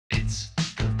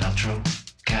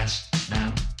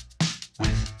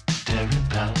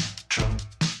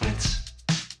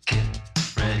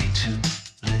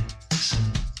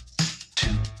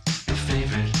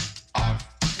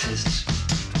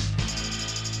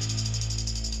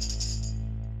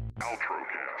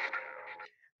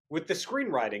With the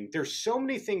screenwriting, there's so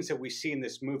many things that we see in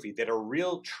this movie that are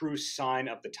real true sign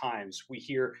of the times. We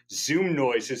hear Zoom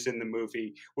noises in the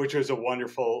movie, which was a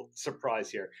wonderful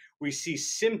surprise here. We see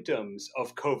symptoms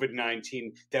of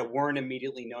COVID-19 that weren't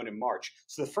immediately known in March.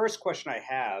 So the first question I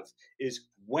have is,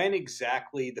 when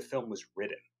exactly the film was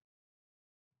written?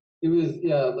 It was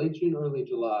late June, early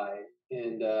July,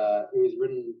 and it was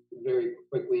written very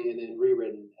quickly and then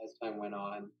rewritten as time went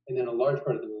on. And then a large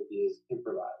part of the movie is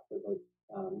improvised with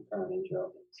Karan and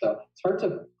Geraldine. So it's hard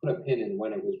to put a pin in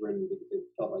when it was written because it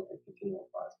felt like a continual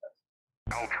process.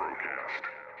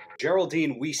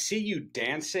 Geraldine, we see you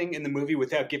dancing in the movie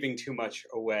without giving too much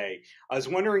away. I was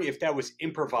wondering if that was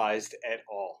improvised at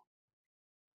all.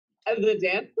 The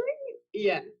dancing?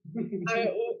 Yeah.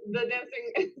 The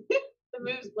dancing, the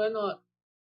moves were not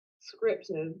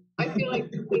scripted. I feel like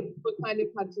we kind of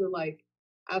had to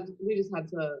we just had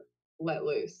to let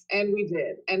loose, and we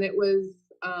did. And it was,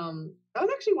 that was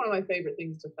actually one of my favorite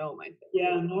things to film, I think.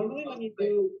 Yeah, normally when you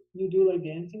do like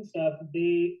dancing stuff,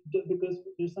 because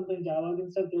there's sometimes dialogue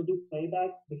and stuff, they'll do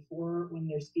playback before when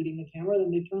they're speeding the camera, then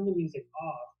they turn the music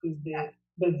off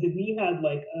but we had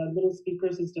like a little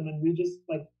speaker system, and we just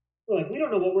we're like, we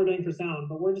don't know what we're doing for sound,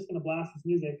 but we're just gonna blast this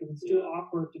music because it's too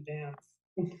awkward to dance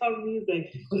without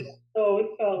music. So it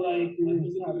felt like we were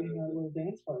just having a little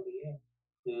dance party.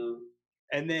 Yeah.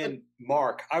 And then,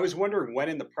 Mark, I was wondering when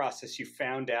in the process you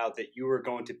found out that you were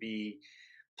going to be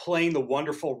playing the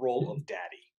wonderful role of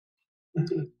Daddy.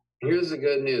 Here's the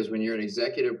good news. When you're an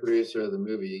executive producer of the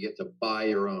movie, you get to buy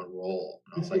your own role.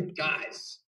 And I was like,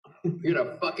 guys, you're going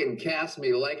to fucking cast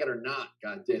me, like it or not,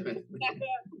 God damn it.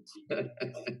 That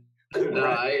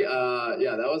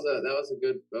was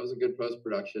a good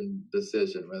post-production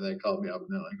decision where they called me up and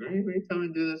they're like, are you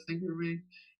coming to do this thing for me?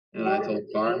 And I told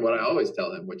Karan what I always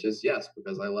tell him, which is yes,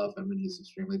 because I love him and he's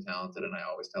extremely talented, and I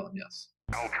always tell him yes.